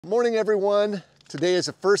Morning everyone. Today is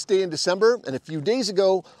the first day in December, and a few days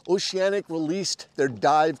ago, Oceanic released their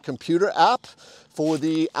dive computer app for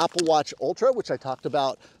the Apple Watch Ultra, which I talked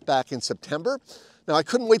about back in September. Now I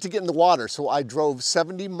couldn't wait to get in the water, so I drove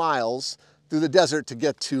 70 miles through the desert to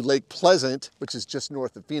get to Lake Pleasant, which is just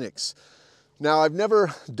north of Phoenix. Now I've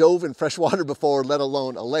never dove in fresh water before, let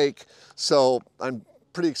alone a lake, so I'm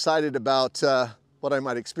pretty excited about what I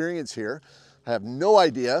might experience here. I have no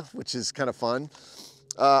idea, which is kind of fun.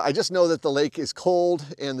 I just know that the lake is cold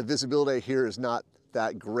and the visibility here is not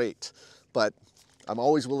that great, but I'm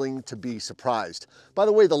always willing to be surprised. By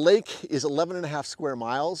the way, the lake is 11.5 square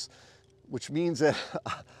miles, which means that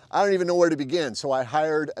I don't even know where to begin. So I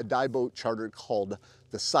hired a dive boat charter called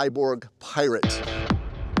the Cyborg Pirate.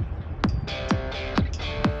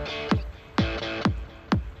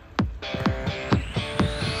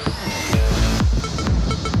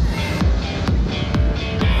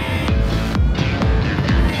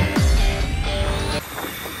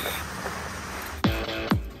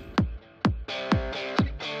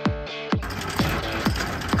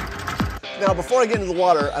 Now, before I get into the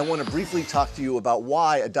water, I want to briefly talk to you about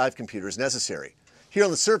why a dive computer is necessary. Here on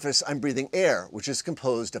the surface, I'm breathing air, which is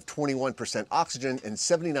composed of 21% oxygen and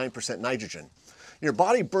 79% nitrogen. Your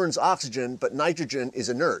body burns oxygen, but nitrogen is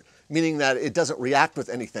inert, meaning that it doesn't react with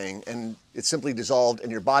anything and it's simply dissolved in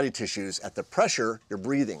your body tissues at the pressure you're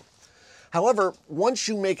breathing. However, once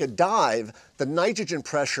you make a dive, the nitrogen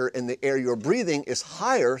pressure in the air you're breathing is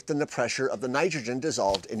higher than the pressure of the nitrogen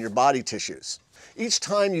dissolved in your body tissues. Each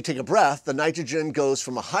time you take a breath, the nitrogen goes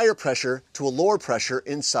from a higher pressure to a lower pressure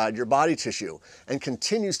inside your body tissue and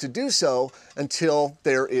continues to do so until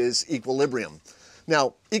there is equilibrium.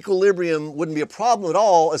 Now, equilibrium wouldn't be a problem at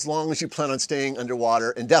all as long as you plan on staying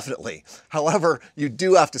underwater indefinitely. However, you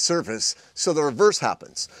do have to surface, so the reverse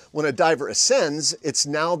happens. When a diver ascends, it's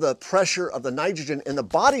now the pressure of the nitrogen in the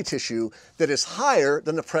body tissue that is higher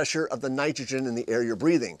than the pressure of the nitrogen in the air you're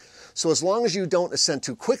breathing. So as long as you don't ascend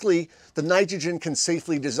too quickly, the nitrogen can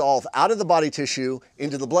safely dissolve out of the body tissue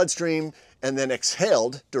into the bloodstream and then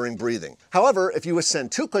exhaled during breathing. However, if you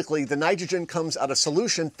ascend too quickly, the nitrogen comes out of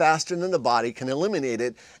solution faster than the body can eliminate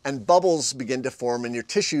it, and bubbles begin to form in your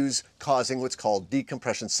tissues, causing what's called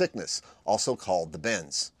decompression sickness, also called the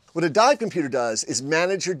bends. What a dive computer does is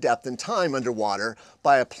manage your depth and time underwater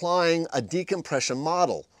by applying a decompression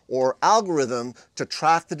model or algorithm to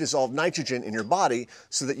track the dissolved nitrogen in your body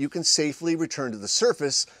so that you can safely return to the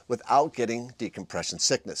surface without getting decompression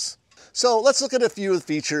sickness. So let's look at a few of the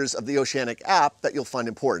features of the Oceanic app that you'll find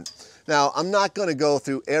important. Now, I'm not going to go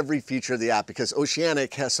through every feature of the app because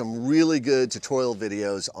Oceanic has some really good tutorial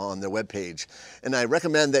videos on their webpage, and I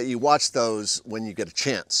recommend that you watch those when you get a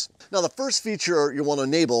chance. Now, the first feature you want to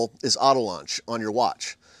enable is auto launch on your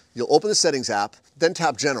watch. You'll open the settings app, then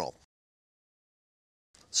tap General.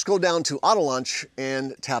 Scroll down to auto launch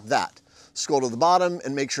and tap that. Scroll to the bottom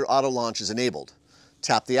and make sure auto launch is enabled.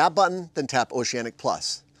 Tap the app button, then tap Oceanic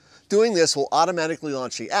Plus. Doing this will automatically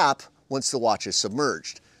launch the app once the watch is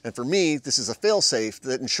submerged. And for me, this is a fail-safe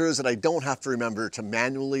that ensures that I don't have to remember to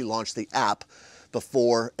manually launch the app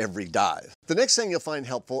before every dive. The next thing you'll find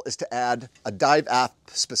helpful is to add a dive app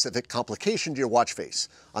specific complication to your watch face.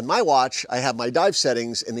 On my watch, I have my dive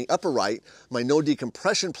settings in the upper right, my no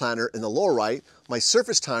decompression planner in the lower right, my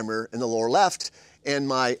surface timer in the lower left, and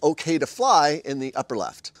my OK to fly in the upper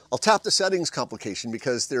left. I'll tap the settings complication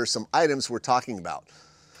because there are some items we're talking about.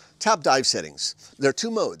 Tap dive settings. There are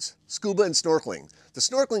two modes, scuba and snorkeling. The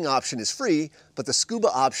snorkeling option is free, but the scuba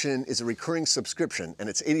option is a recurring subscription, and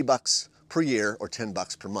it's $80 per year or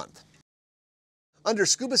 $10 per month. Under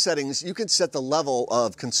scuba settings, you can set the level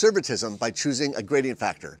of conservatism by choosing a gradient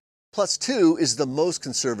factor. +2 is the most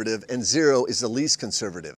conservative and 0 is the least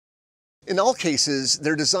conservative. In all cases,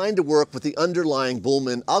 they're designed to work with the underlying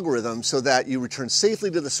Bullman algorithm so that you return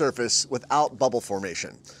safely to the surface without bubble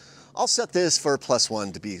formation. I'll set this for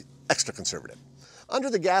 +1 to be extra conservative. Under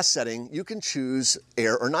the gas setting, you can choose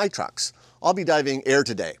air or nitrox. I'll be diving air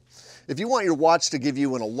today. If you want your watch to give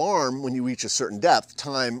you an alarm when you reach a certain depth,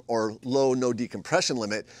 time, or low no decompression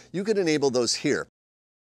limit, you can enable those here.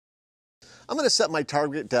 I'm going to set my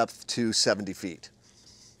target depth to 70 feet.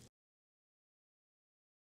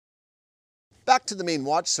 Back to the main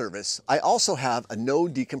watch service, I also have a no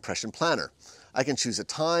decompression planner. I can choose a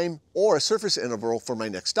time or a surface interval for my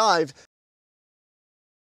next dive,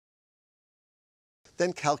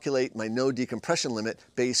 then calculate my no decompression limit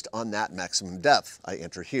based on that maximum depth I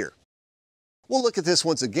enter here. We'll look at this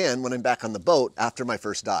once again when I'm back on the boat after my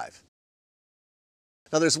first dive.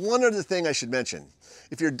 Now there's one other thing I should mention.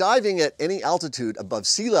 If you're diving at any altitude above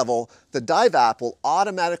sea level, the dive app will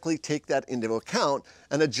automatically take that into account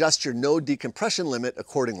and adjust your node decompression limit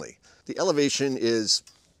accordingly. The elevation is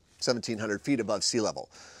 1,700 feet above sea level.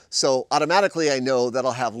 So automatically I know that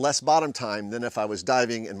I'll have less bottom time than if I was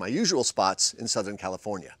diving in my usual spots in Southern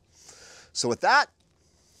California. So with that,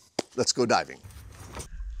 let's go diving.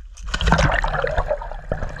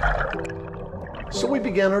 So we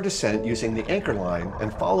began our descent using the anchor line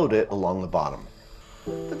and followed it along the bottom.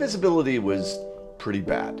 The visibility was pretty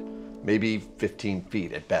bad, maybe 15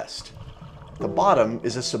 feet at best. The bottom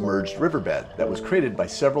is a submerged riverbed that was created by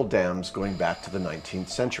several dams going back to the 19th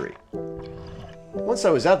century. Once I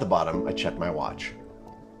was at the bottom, I checked my watch.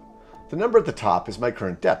 The number at the top is my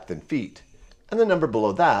current depth in feet, and the number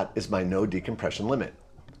below that is my node decompression limit.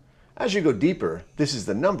 As you go deeper, this is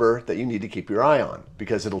the number that you need to keep your eye on,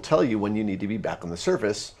 because it'll tell you when you need to be back on the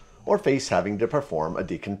surface or face having to perform a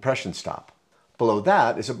decompression stop. Below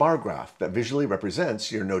that is a bar graph that visually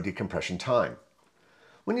represents your node decompression time.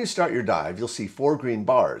 When you start your dive, you'll see 4 green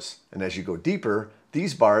bars, and as you go deeper,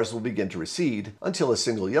 these bars will begin to recede until a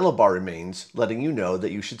single yellow bar remains, letting you know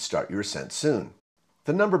that you should start your ascent soon.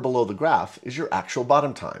 The number below the graph is your actual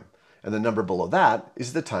bottom time, and the number below that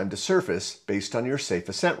is the time to surface based on your safe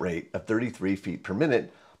ascent rate of 33 feet per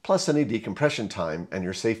minute, plus any decompression time and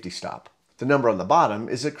your safety stop. The number on the bottom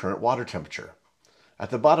is the current water temperature. At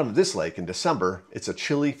the bottom of this lake in December, it's a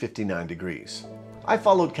chilly 59 degrees. I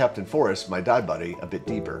followed Captain Forrest, my dive buddy, a bit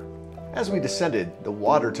deeper. As we descended, the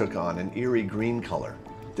water took on an eerie green color.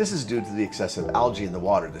 This is due to the excessive algae in the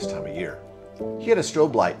water this time of year. He had a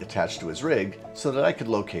strobe light attached to his rig so that I could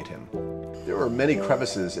locate him. There were many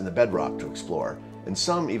crevices in the bedrock to explore, and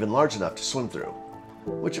some even large enough to swim through,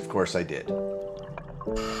 which of course I did.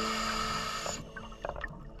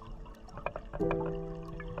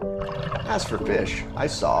 As for fish, I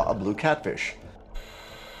saw a blue catfish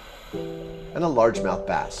and a largemouth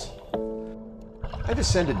bass. I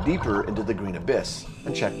descended deeper into the green abyss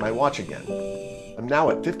and checked my watch again. I'm now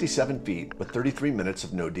at 57 feet with 33 minutes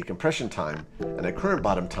of node decompression time and a current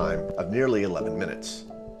bottom time of nearly 11 minutes.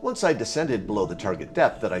 Once I descended below the target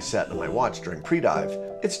depth that I set on my watch during pre-dive,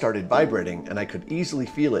 it started vibrating and I could easily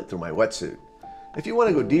feel it through my wetsuit. If you want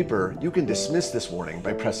to go deeper, you can dismiss this warning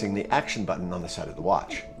by pressing the action button on the side of the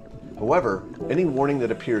watch. However, any warning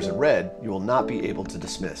that appears in red, you will not be able to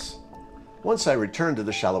dismiss. Once I returned to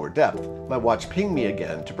the shallower depth, my watch pinged me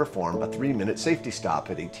again to perform a 3-minute safety stop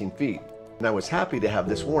at 18 feet, and I was happy to have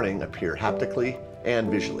this warning appear haptically and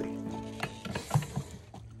visually.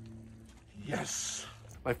 Yes,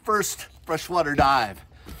 my first freshwater dive.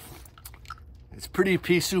 It's pretty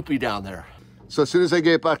pea-soupy down there. So as soon as I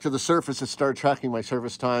get back to the surface, it started tracking my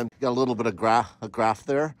surface time. Got a little bit of a graph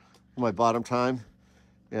there, my bottom time,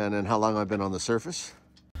 and then how long I've been on the surface.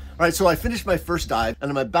 All right, so I finished my first dive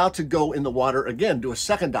and I'm about to go in the water again, do a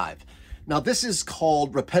second dive. Now this is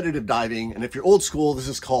called repetitive diving, and if you're old school, this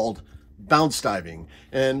is called bounce diving.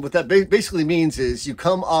 And what that basically means is you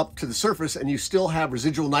come up to the surface and you still have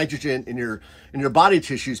residual nitrogen in your body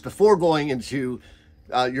tissues before going into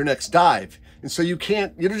your next dive. And so you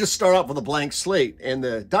don't just start out with a blank slate, and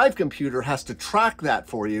the dive computer has to track that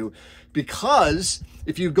for you, because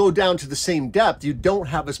if you go down to the same depth, you don't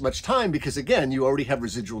have as much time because, again, you already have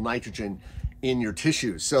residual nitrogen in your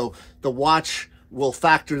tissues. So the watch will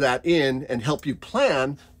factor that in and help you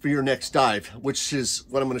plan for your next dive, which is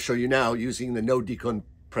what I'm going to show you now using the node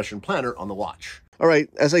decompression planner on the watch. All right,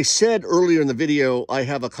 as I said earlier in the video, I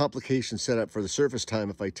have a complication set up for the surface time.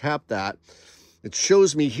 If I tap that, it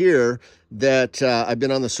shows me here that I've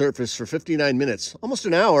been on the surface for 59 minutes, almost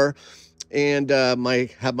an hour, and have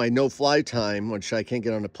my no-fly time, which I can't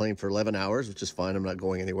get on a plane for 11 hours, which is fine. I'm not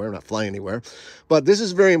going anywhere. I'm not flying anywhere. But this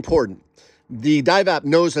is very important. The dive app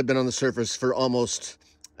knows I've been on the surface for almost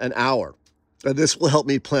an hour. And this will help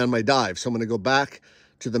me plan my dive. So I'm going to go back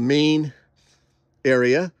to the main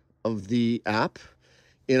area of the app,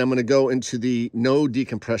 and I'm going to go into the node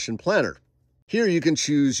decompression planner. Here you can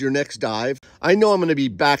choose your next dive. I know I'm going to be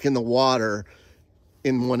back in the water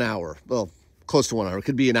in 1 hour. Well, close to 1 hour. It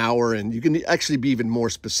could be an hour, and you can actually be even more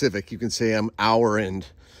specific. You can say I'm hour and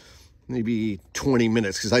maybe 20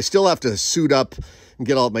 minutes, because I still have to suit up and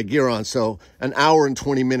get all of my gear on. So an hour and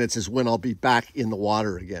 20 minutes is when I'll be back in the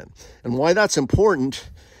water again. And why that's important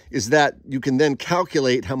is that you can then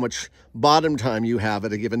calculate how much bottom time you have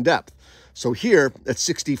at a given depth. So here at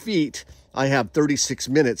 60 feet, I have 36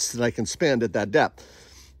 minutes that I can spend at that depth.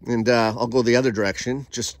 And I'll go the other direction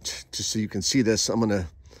just so you can see this. I'm going to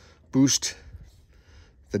boost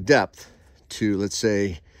the depth to, let's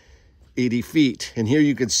say, 80 feet. And here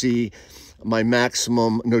you can see my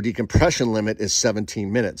maximum no decompression limit is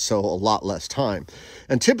 17 minutes, so a lot less time.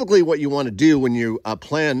 And typically what you want to do when you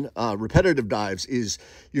plan repetitive dives is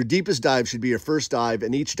your deepest dive should be your first dive,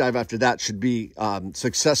 and each dive after that should be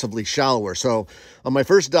successively shallower. So on my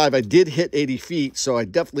first dive, I did hit 80 feet, so I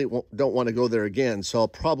definitely don't want to go there again. So I'll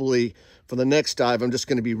probably, for the next dive, I'm just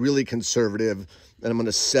going to be really conservative, and I'm going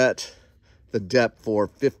to set the depth for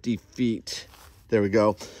 50 feet. There we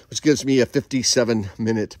go, which gives me a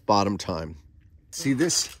 57-minute bottom time. See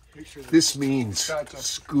this? This means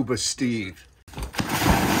Scuba Steve.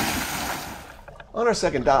 On our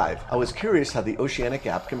second dive, I was curious how the Oceanic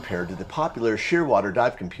app compared to the popular shearwater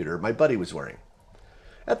dive computer my buddy was wearing.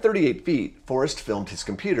 At 38 feet, Forrest filmed his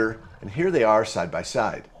computer, and here they are side by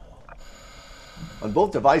side. On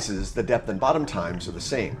both devices, the depth and bottom times are the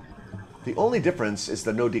same. The only difference is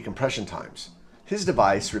the no decompression times. His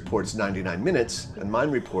device reports 99 minutes, and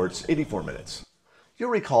mine reports 84 minutes. You'll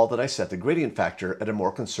recall that I set the gradient factor at a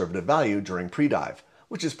more conservative value during pre-dive,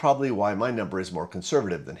 which is probably why my number is more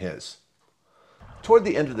conservative than his. Toward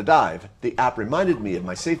the end of the dive, the app reminded me of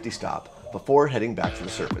my safety stop before heading back to the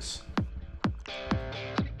surface.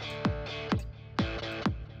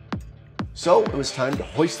 So it was time to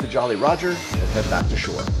hoist the Jolly Roger and head back to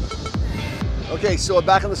shore. Okay, so I'm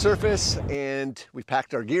back on the surface and we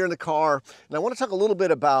packed our gear in the car. And I want to talk a little bit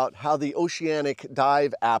about how the Oceanic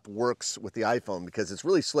Dive app works with the iPhone, because it's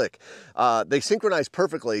really slick. They synchronize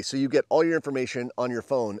perfectly, so you get all your information on your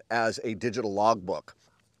phone as a digital logbook.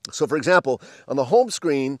 So for example, on the home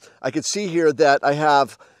screen, I could see here that I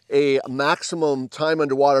have a maximum time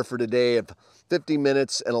underwater for today of 50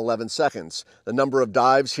 minutes and 11 seconds. The number of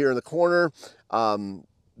dives here in the corner,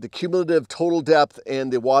 the cumulative total depth,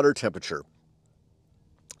 and the water temperature.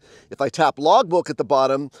 If I tap logbook at the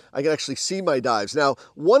bottom, I can actually see my dives. Now,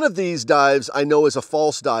 one of these dives I know is a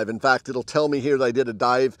false dive. In fact, it'll tell me here that I did a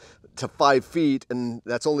dive to 5 feet, and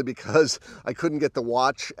that's only because I couldn't get the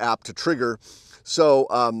watch app to trigger. So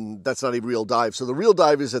that's not a real dive. So the real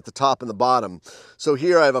dive is at the top and the bottom. So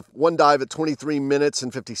here I have one dive at 23 minutes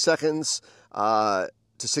and 50 seconds to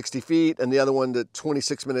 60 feet, and the other one to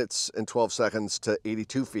 26 minutes and 12 seconds to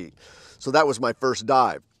 82 feet. So that was my first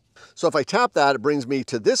dive. So if I tap that, it brings me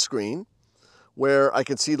to this screen where I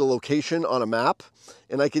can see the location on a map,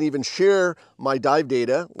 and I can even share my dive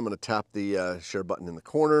data. I'm going to tap the share button in the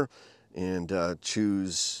corner and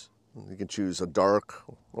choose, you can choose a dark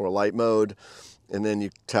or a light mode, and then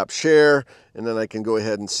you tap share, and then I can go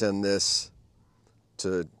ahead and send this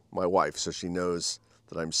to my wife so she knows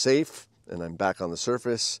that I'm safe and I'm back on the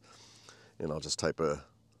surface. And I'll just type a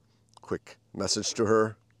quick message to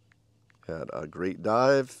her. Had a great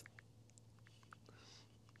dive.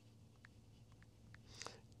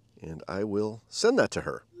 And I will send that to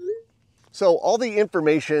her. So all the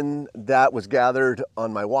information that was gathered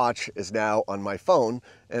on my watch is now on my phone,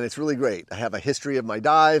 and it's really great. I have a history of my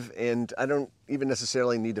dive, and I don't even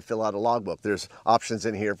necessarily need to fill out a logbook. There's options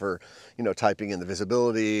in here for, typing in the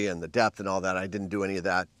visibility and the depth and all that. I didn't do any of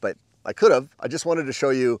that, but I could have. I just wanted to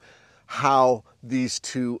show you how these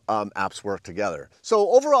two apps work together. So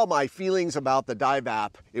overall, my feelings about the Dive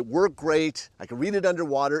app, it worked great. I could read it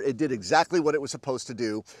underwater. It did exactly what it was supposed to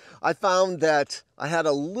do. I found that I had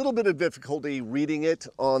a little bit of difficulty reading it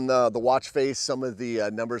on the watch face. Some of the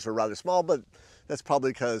numbers were rather small, but that's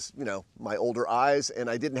probably because, my older eyes, and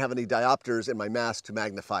I didn't have any diopters in my mask to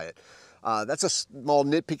magnify it. That's a small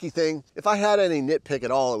nitpicky thing. If I had any nitpick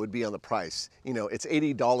at all, it would be on the price. It's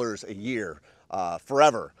 $80 a year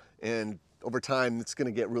forever. And over time, it's going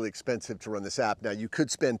to get really expensive to run this app. Now, you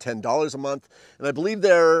could spend $10 a month, and I believe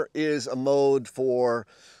there is a mode for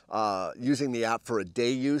using the app for a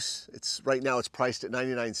day use. Right now it's priced at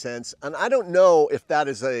 99 cents, and I don't know if that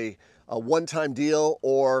is a one-time deal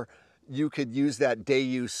or you could use that day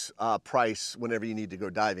use price whenever you need to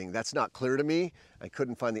go diving. That's not clear to me. I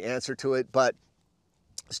couldn't find the answer to it, but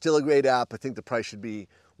still a great app. I think the price should be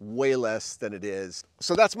way less than it is.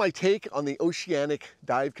 So that's my take on the Oceanic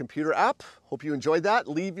Dive Computer app. Hope you enjoyed that.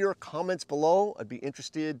 Leave your comments below. I'd be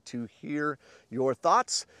interested to hear your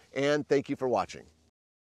thoughts, and thank you for watching.